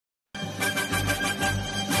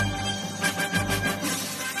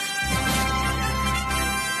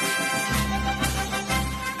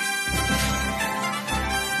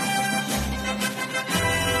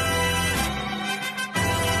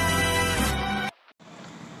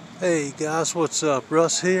Hey guys, what's up?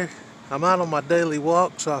 Russ here. I'm out on my daily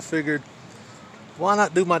walk, so I figured why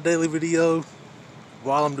not do my daily video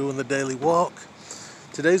while I'm doing the daily walk.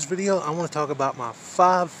 Today's video, I want to talk about my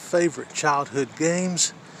 5 favorite childhood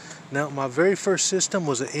games. Now, my very first system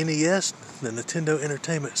was an NES, the Nintendo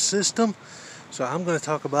Entertainment System. So I'm going to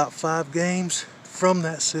talk about 5 games from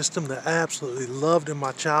that system that I absolutely loved in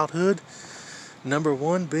my childhood. Number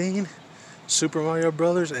 1 being Super Mario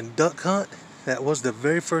Brothers and Duck Hunt. That was the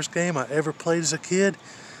very first game I ever played as a kid.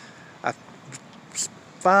 I was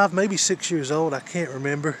 5, maybe 6 years old, I can't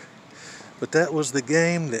remember. But that was the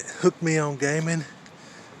game that hooked me on gaming,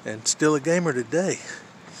 and still a gamer today.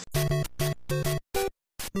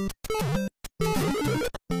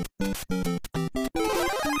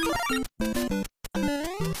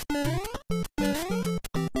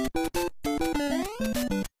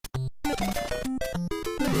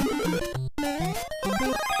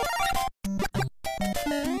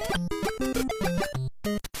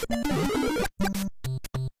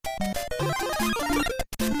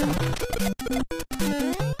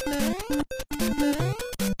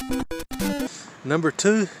 Number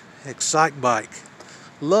 2, Excite Bike.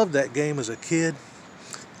 Loved that game as a kid.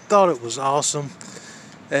 Thought it was awesome.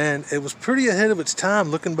 And it was pretty ahead of its time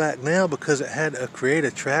looking back now, because it had a create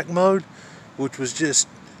a track mode, which was just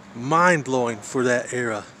mind-blowing for that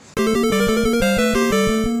era.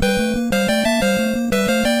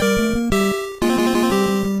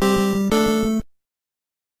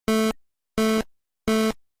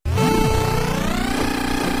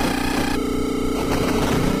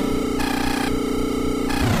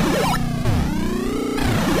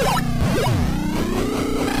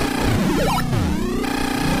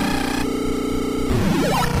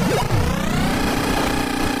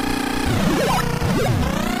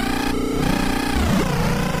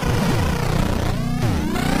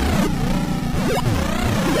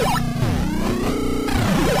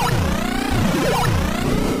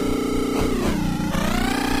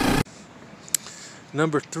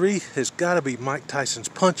 Number 3 has got to be Mike Tyson's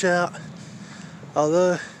Punch-Out!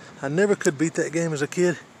 Although I never could beat that game as a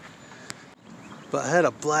kid, but I had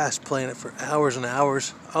a blast playing it for hours and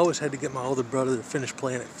hours. I always had to get my older brother to finish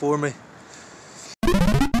playing it for me.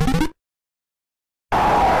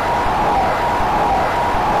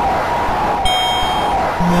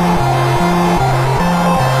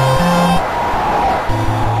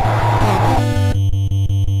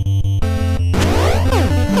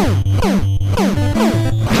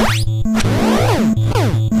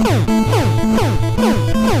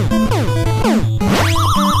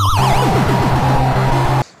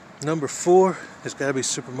 Number 4 has got to be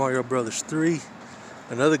Super Mario Brothers 3.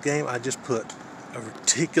 Another game I just put a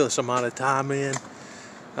ridiculous amount of time in.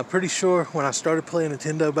 I'm pretty sure when I started playing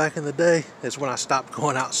Nintendo back in the day is when I stopped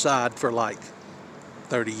going outside for like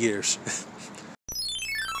 30 years.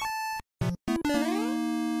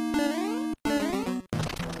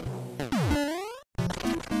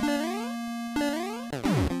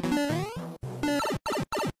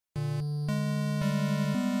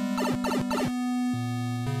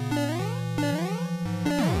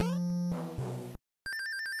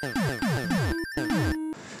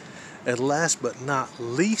 And last but not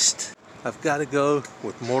least, I've got to go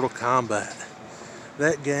with Mortal Kombat.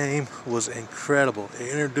 That game was incredible. It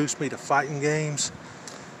introduced me to fighting games,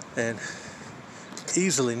 and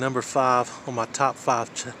easily number 5 on my top 5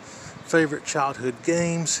 favorite childhood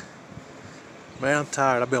games. Man, I'm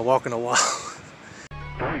tired. I've been walking a while.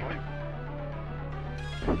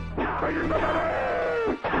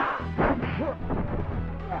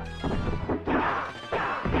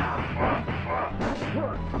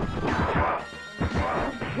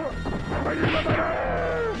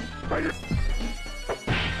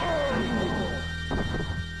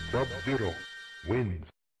 Sub-Zero wins.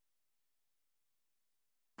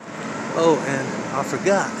 Oh, and I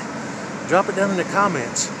forgot. Drop it down in the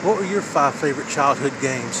comments. What were your 5 favorite childhood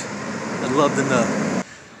games? I'd love to know.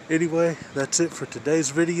 Anyway, that's it for today's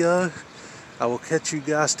video. I will catch you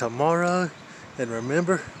guys tomorrow. And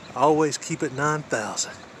remember, always keep it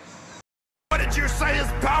 9,000. What did you say his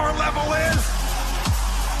power level is?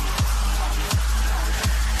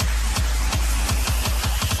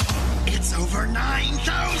 It's over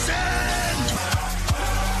 9,000!